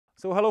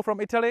So hello from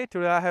Italy.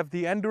 Today I have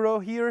the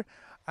enduro here,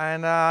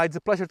 and it's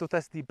a pleasure to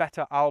test the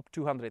Beta Alp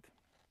 200.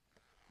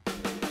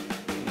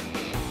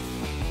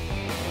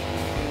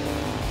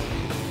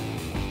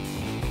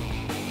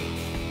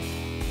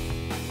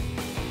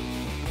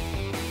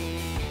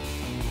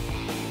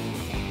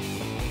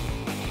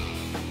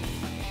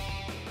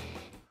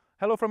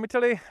 Hello from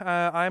Italy.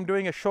 I am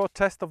doing a short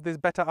test of this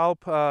Beta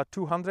Alp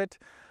 200.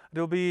 It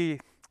will be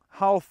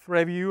half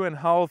review and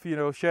half,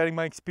 sharing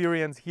my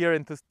experience here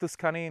in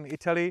Tuscany in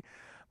Italy,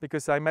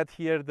 because I met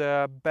here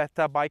the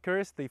Beta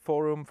Bikers, the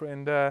forum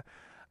in the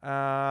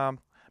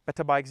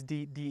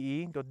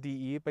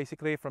betabikes.de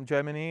basically from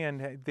Germany,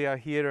 and they are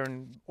here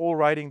and all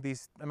riding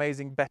these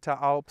amazing Beta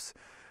Alps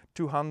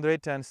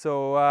 200, and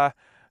so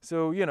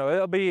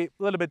it'll be a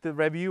little bit of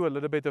review, a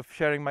little bit of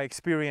sharing my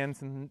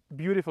experience and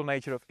beautiful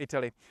nature of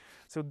Italy.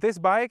 So this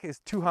bike is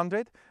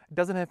 200. It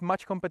doesn't have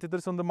much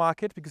competitors on the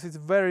market because it's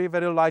very,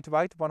 very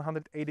lightweight,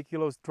 180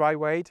 kilos dry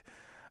weight.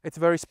 It's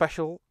very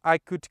special. I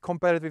could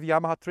compare it with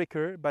Yamaha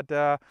Tricker, but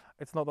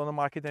it's not on the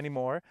market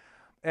anymore.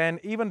 And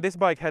even this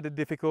bike had it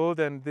difficult,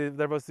 and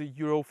there was the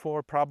Euro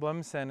 4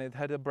 problems, and it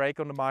had a break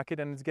on the market,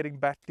 and it's getting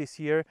back this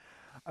year.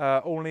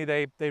 Only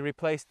they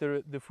replaced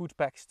the foot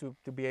packs to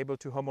be able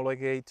to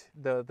homologate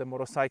the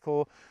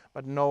motorcycle,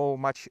 but no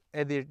much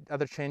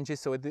other changes.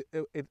 So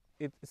it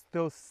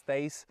still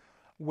stays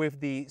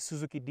with the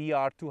Suzuki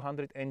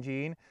DR200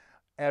 engine,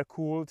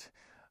 air-cooled.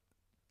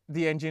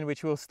 The engine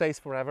which will stay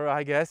forever,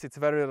 I guess. It's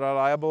very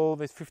reliable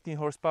with 15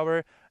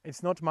 horsepower.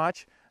 It's not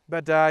much,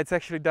 but it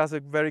actually does a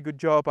very good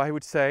job, I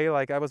would say.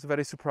 Like, I was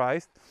very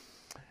surprised.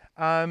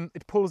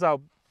 It pulls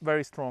out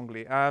very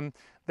strongly.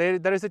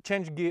 There is a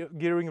change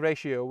gearing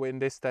ratio in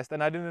this test,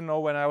 and I didn't know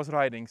when I was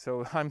riding,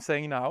 so I'm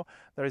saying now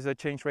there is a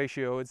change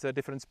ratio. It's a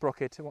different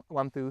sprocket,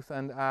 one teeth,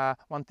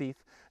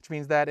 which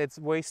means that it's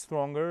way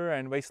stronger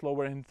and way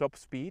slower in top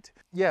speed.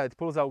 Yeah, it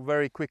pulls out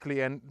very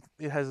quickly, and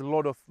it has a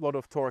lot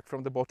of torque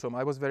from the bottom.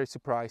 I was very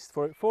surprised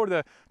for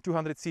the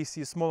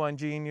 200cc small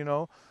engine.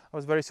 I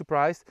was very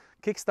surprised.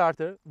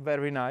 Kickstarter,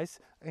 very nice,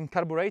 and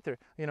carburetor.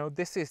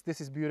 This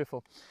is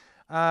beautiful.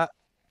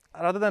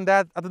 Other than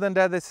that,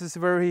 this is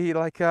very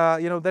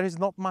there is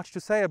not much to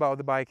say about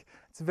the bike.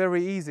 It's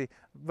very easy,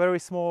 very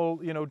small,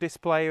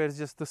 display. It's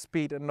just the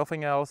speed and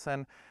nothing else.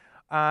 And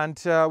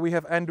we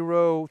have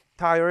enduro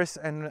tires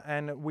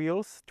and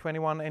wheels,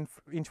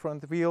 21-inch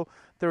front wheel,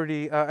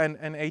 30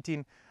 and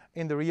 18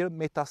 in the rear,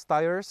 Metas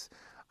tires.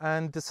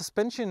 And the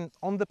suspension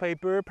on the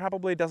paper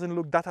probably doesn't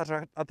look that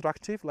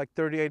attractive, like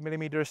 38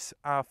 millimeters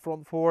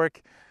front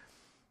fork.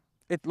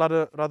 It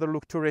rather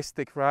look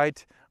touristic,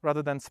 right,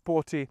 rather than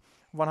sporty.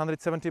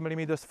 170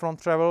 millimeters front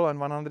travel and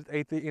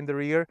 180 in the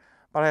rear,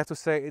 but I have to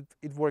say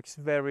it works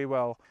very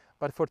well.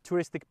 But for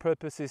touristic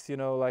purposes,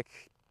 like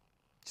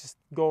just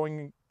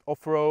going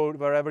off-road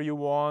wherever you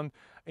want,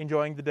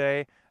 enjoying the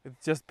day,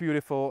 it's just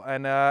beautiful.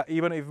 And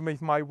even if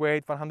with my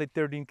weight,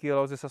 113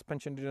 kilos, the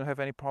suspension didn't have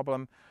any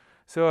problem.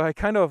 So I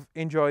kind of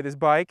enjoy this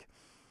bike.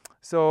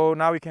 So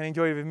now you can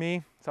enjoy it with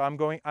me. So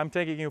I'm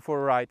taking you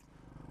for a ride.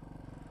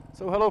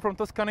 So hello from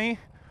Tuscany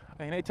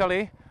in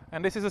Italy,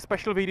 and this is a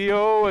special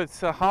video.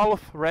 It's a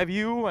half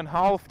review and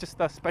half just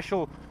a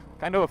special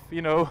kind of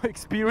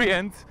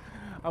experience.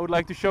 I would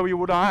like to show you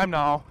what I am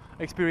now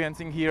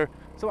experiencing here.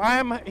 So I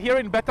am here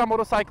in Beta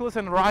Motorcycles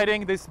and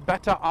riding this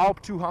Beta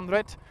Alp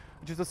 200,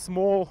 which is a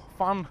small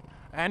fun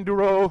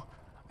enduro.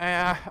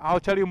 I'll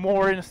tell you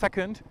more in a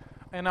second.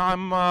 And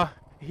I'm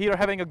here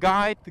having a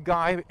guide, the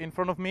guy in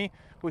front of me,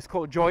 who is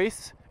called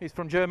Joyce. He's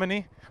from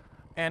Germany,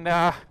 and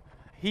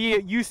he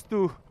used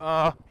to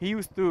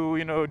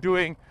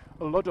doing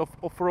a lot of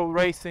off-road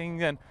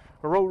racing and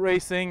road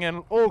racing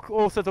and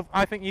all sorts of,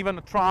 I think,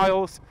 even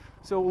trials.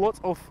 So lots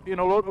of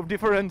lot of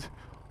different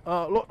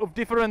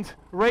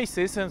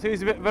races, and so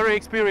he's a very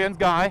experienced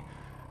guy,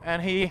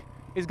 and he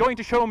is going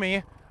to show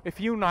me a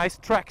few nice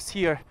tracks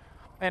here.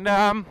 And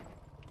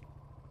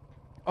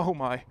oh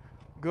my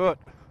god,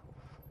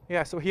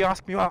 yeah. So he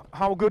asked me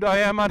how good I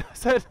am, and I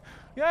said,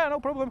 yeah, no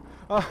problem.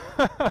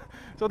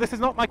 So this is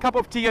not my cup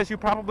of tea, as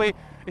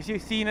if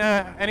you've seen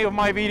any of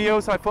my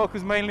videos. I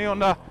focus mainly on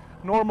the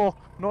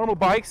normal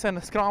bikes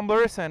and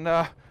scramblers and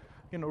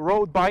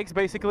road bikes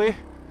basically.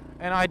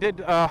 And I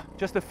did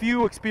just a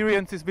few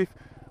experiences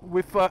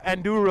with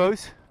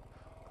enduros.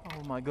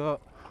 Oh my god!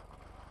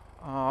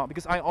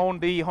 Because I own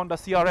the Honda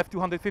CRF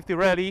 250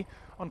 Rally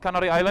on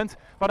Canary Islands.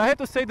 But I have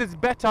to say, this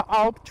Beta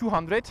Alp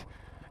 200,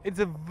 it's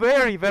a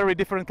very, very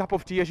different cup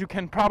of tea, as you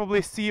can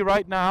probably see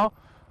right now.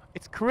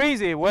 It's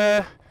crazy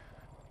where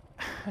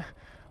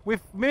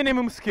with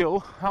minimum skill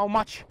how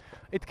much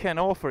it can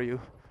offer you.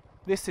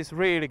 This is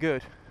really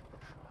good,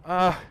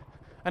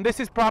 and this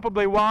is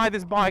probably why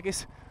this bike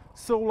is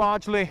so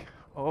largely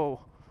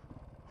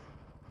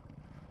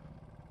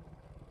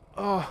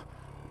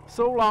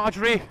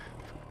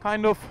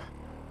kind of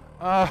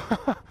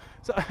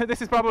so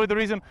this is probably the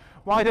reason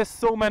why there's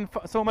so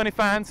many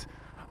fans,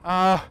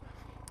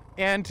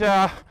 and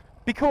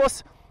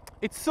because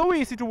it's so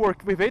easy to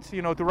work with it,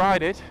 to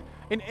ride it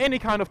in any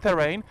kind of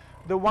terrain.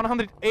 The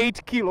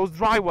 108 kilos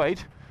dry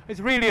weight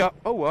is really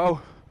oh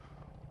wow,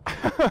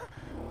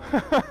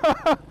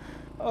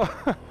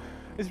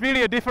 it's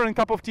really a different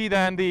cup of tea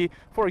than the,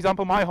 for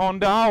example, my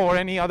Honda or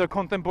any other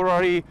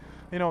contemporary,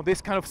 you know,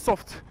 this kind of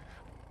soft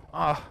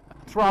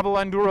travel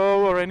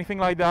enduro or anything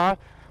like that.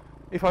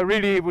 If I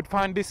really would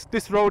find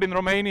this road in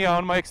Romania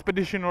on my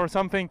expedition or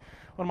something,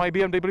 on my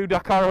BMW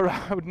Dakar,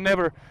 I would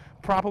never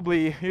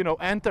probably, you know,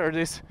 enter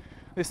this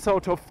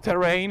sort of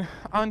terrain.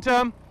 And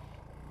oh,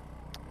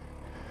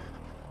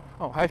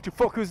 I have to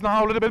focus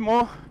now a little bit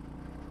more.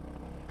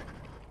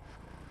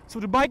 So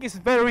the bike is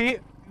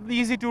very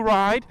easy to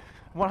ride,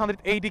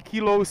 180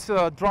 kilos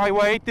dry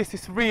weight. This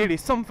is really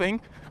something.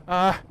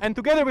 And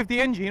together with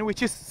the engine,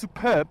 which is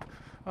superb,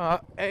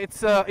 it's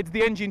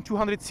the engine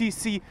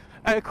 200cc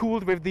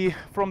cooled with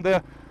from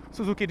the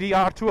Suzuki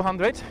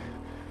DR200.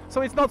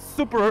 So it's not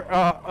super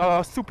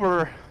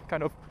super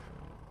kind of,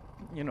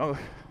 you know,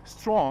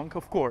 strong,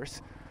 of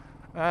course.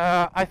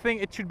 I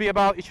think it should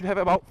have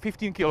about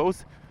 15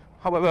 kilos.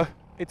 However,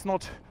 it's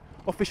not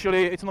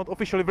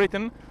officially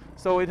written.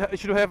 So it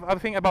should have, I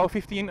think, about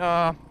 15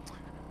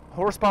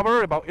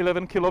 horsepower, about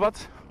 11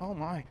 kilowatts. Oh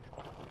my!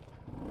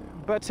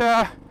 But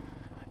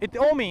it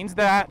all means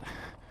that.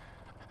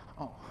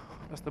 Oh,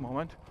 just a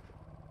moment.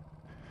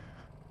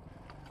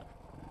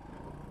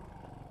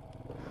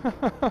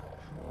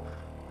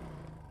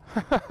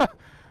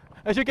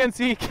 As you can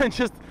see, it can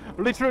just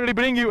literally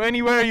bring you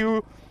anywhere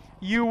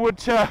you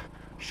would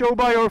show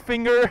by your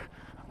finger,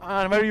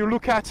 and where you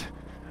look at.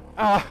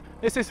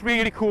 This is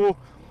really cool.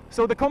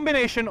 So the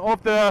combination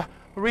of the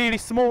really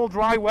small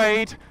dry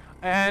weight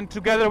and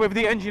together with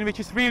the engine, which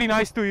is really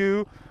nice to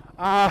you,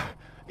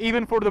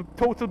 even for the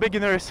total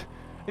beginners,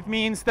 it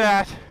means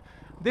that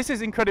this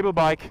is incredible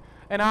bike.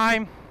 And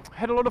I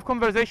had a lot of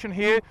conversation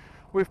here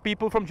with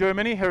people from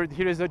Germany.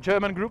 Here is a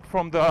German group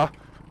from the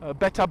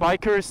Beta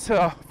Bikers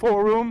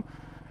forum,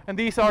 and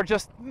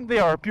they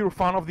are pure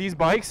fan of these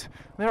bikes.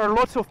 There are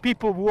lots of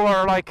people who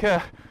are like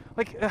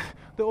the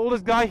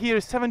oldest guy here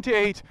is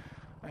 78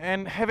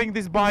 and having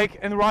this bike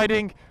and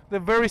riding the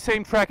very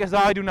same track as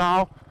I do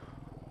now.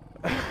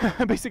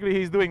 Basically,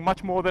 he's doing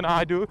much more than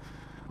I do.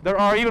 There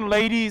are even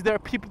ladies, there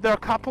are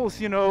couples,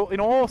 you know,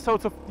 in all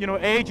sorts of, you know,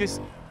 ages,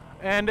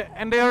 and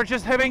they are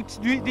just having to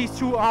do these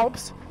two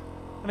Alps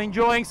and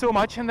enjoying so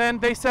much. And then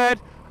they said,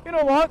 you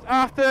know what,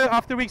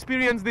 after we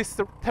experience this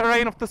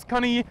terrain of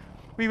Tuscany,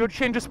 we will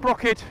change the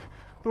sprocket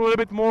to a little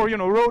bit more, you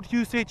know, road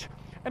usage,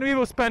 and we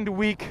will spend a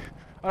week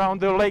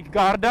around the Lake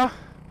Garda,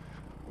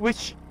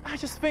 which I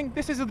just think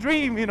this is a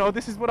dream, you know.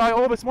 This is what I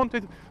always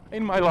wanted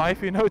in my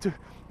life, you know, to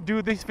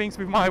do these things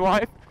with my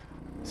wife.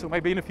 So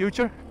maybe in the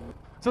future.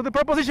 So the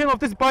proposition of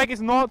this bike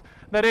is not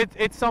that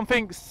it's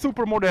something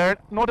super modern,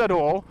 not at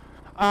all,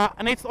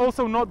 and it's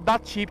also not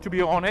that cheap, to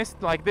be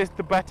honest. Like this,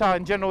 the Beta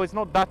in general is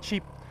not that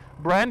cheap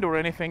brand or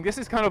anything. This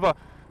is kind of a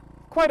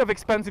quite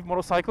expensive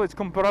motorcycle. It's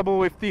comparable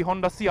with the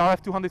Honda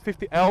CRF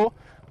 250L,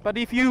 but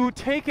if you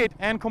take it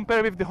and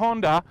compare with the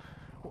Honda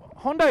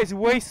is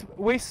way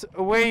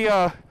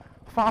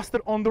faster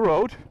on the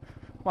road.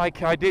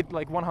 Like I did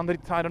like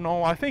 100, I don't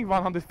know, I think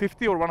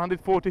 150 or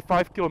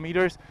 145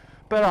 kilometers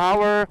per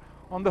hour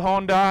on the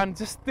Honda, and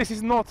just this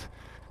is not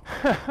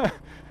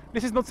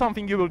this is not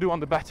something you will do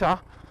on the Beta.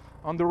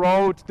 On the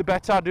road, the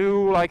Beta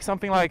do like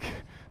something like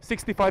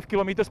 65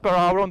 kilometers per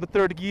hour on the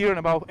third gear and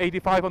about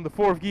 85 on the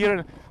fourth gear,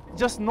 and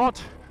just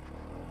not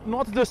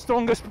the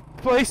strongest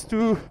place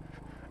to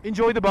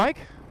enjoy the bike.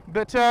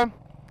 But I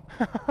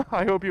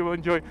hope you will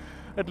enjoy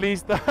at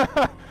least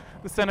the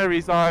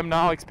sceneries I'm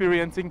now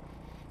experiencing.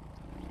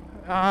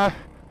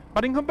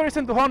 But in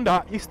comparison to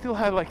Honda, you still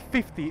have like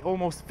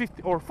almost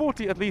 50 or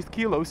 40 at least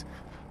kilos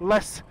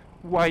less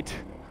weight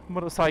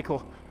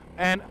motorcycle.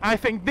 And I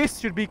think this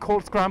should be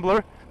called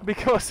Scrambler,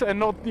 because, and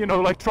not, you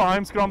know, like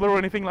Triumph Scrambler or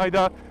anything like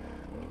that,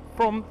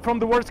 from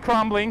the word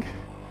scrambling.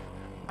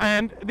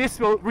 And this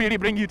will really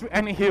bring you to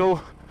any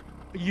hill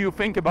you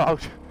think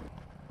about.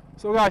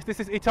 So guys,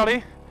 this is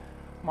Italy,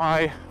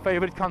 my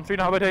favorite country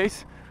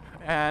nowadays,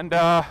 and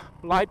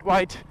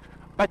lightweight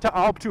Beta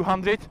Alp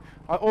 200.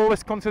 I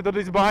always consider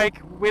this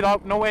bike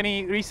without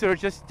any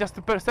research, just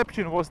the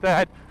perception was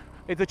that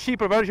it's a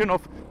cheaper version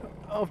of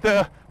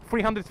the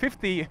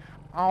 350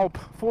 Alp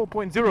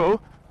 4.0,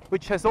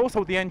 which has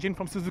also the engine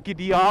from Suzuki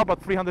DR,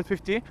 but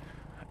 350.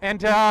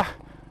 And I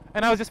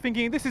was just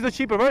thinking, this is a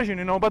cheaper version,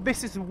 you know, but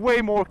this is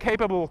way more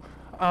capable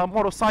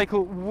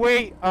motorcycle,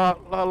 way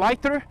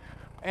lighter,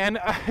 and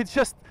it's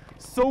just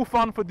so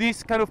fun for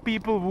these kind of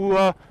people who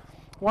are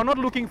not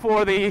looking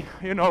for the,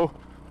 you know,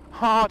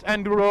 hard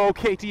enduro,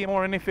 KTM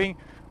or anything,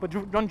 but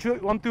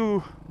don't want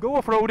to go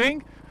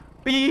off-roading,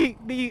 be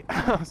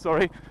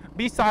sorry,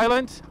 be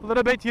silent a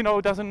little bit, you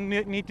know, doesn't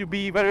need to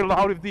be very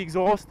loud with the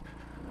exhaust.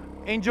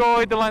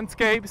 Enjoy the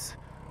landscapes,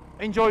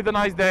 enjoy the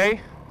nice day.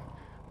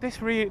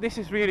 This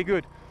is really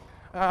good.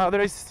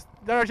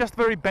 There are just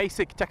very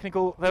basic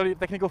technical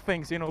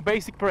things, you know,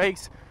 basic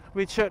brakes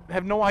which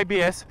have no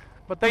ABS,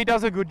 but they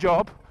does a good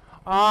job.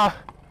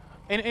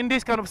 In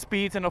this kind of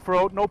speeds and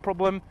off-road, no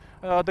problem.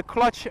 The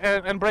clutch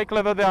and brake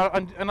lever, they are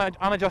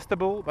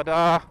unadjustable, but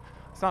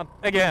it's not,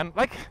 again,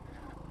 like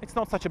it's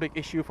not such a big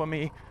issue for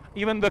me.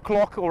 Even the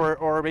clock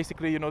or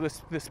basically, you know, the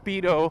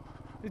speedo,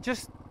 it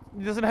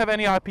doesn't have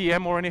any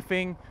RPM or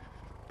anything.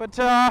 But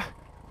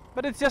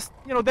it's just,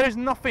 you know, there's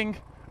nothing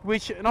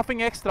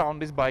extra on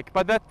this bike.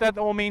 But that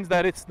all means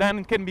that it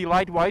can be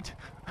lightweight.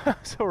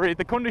 Sorry,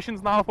 the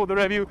conditions now for the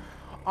review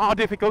are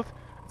difficult.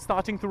 It's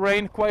starting to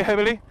rain quite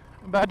heavily.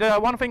 But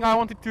one thing I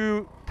wanted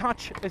to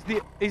touch is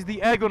the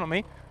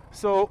ergonomy.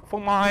 So for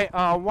my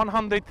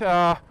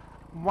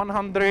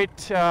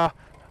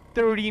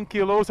 113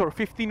 kilos or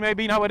 15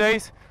 maybe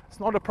nowadays, it's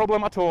not a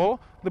problem at all.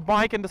 The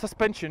bike and the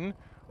suspension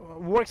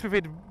works with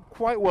it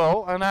quite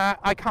well, and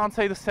I can't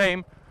say the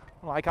same,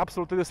 like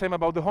absolutely the same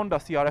about the Honda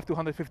CRF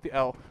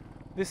 250L.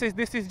 This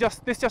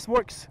just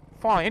works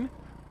fine,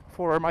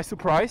 for my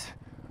surprise.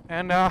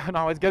 And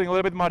now it's getting a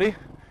little bit muddy,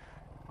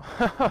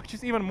 which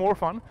is even more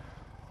fun.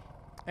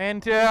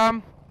 And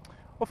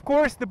of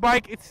course the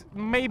bike, it's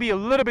maybe a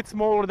little bit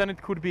smaller than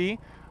it could be.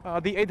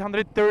 The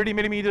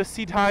 830mm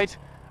seat height,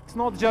 it's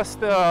not just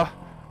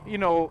you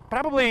know,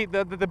 probably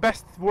the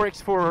best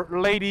works for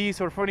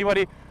ladies or for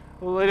anybody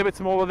a little bit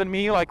smaller than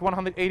me, like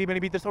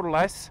 180mm or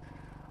less.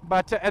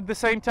 But at the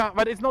same time,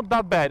 but it's not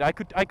that bad. I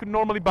could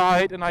normally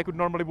buy it and I could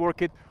normally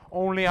work it.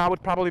 Only I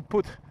would probably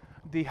put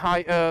the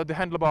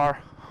handlebar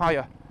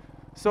higher.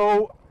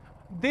 So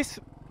this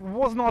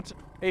was not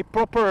a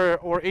proper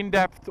or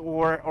in-depth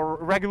or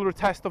regular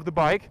test of the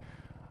bike.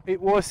 It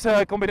was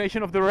a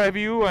combination of the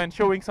review and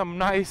showing some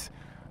nice,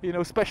 you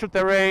know, special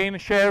terrain,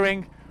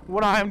 sharing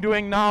what I am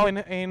doing now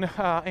in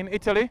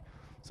Italy.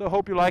 So I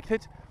hope you liked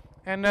it.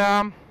 And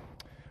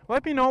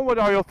let me know what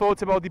are your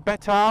thoughts about the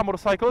Beta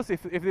motorcycles.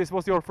 If this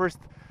was your first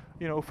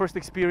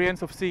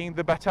experience of seeing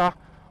the Beta,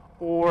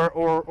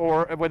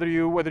 or whether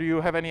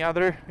you have any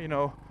other, you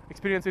know,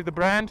 experience with the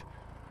brand.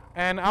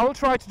 And I will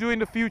try to do in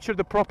the future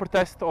the proper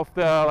test of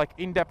the, like,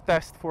 in-depth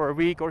test for a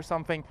week or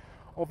something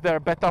of their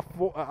Beta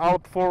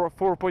Alp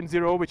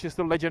 4.0, which is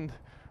the legend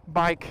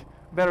bike.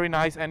 Very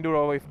nice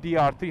enduro with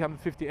DR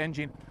 350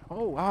 engine.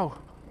 Oh wow,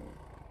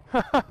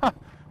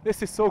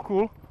 this is so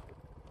cool.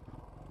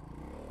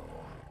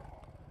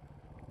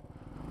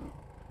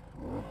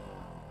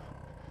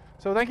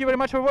 So thank you very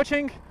much for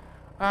watching,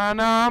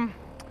 and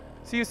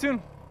see you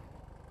soon.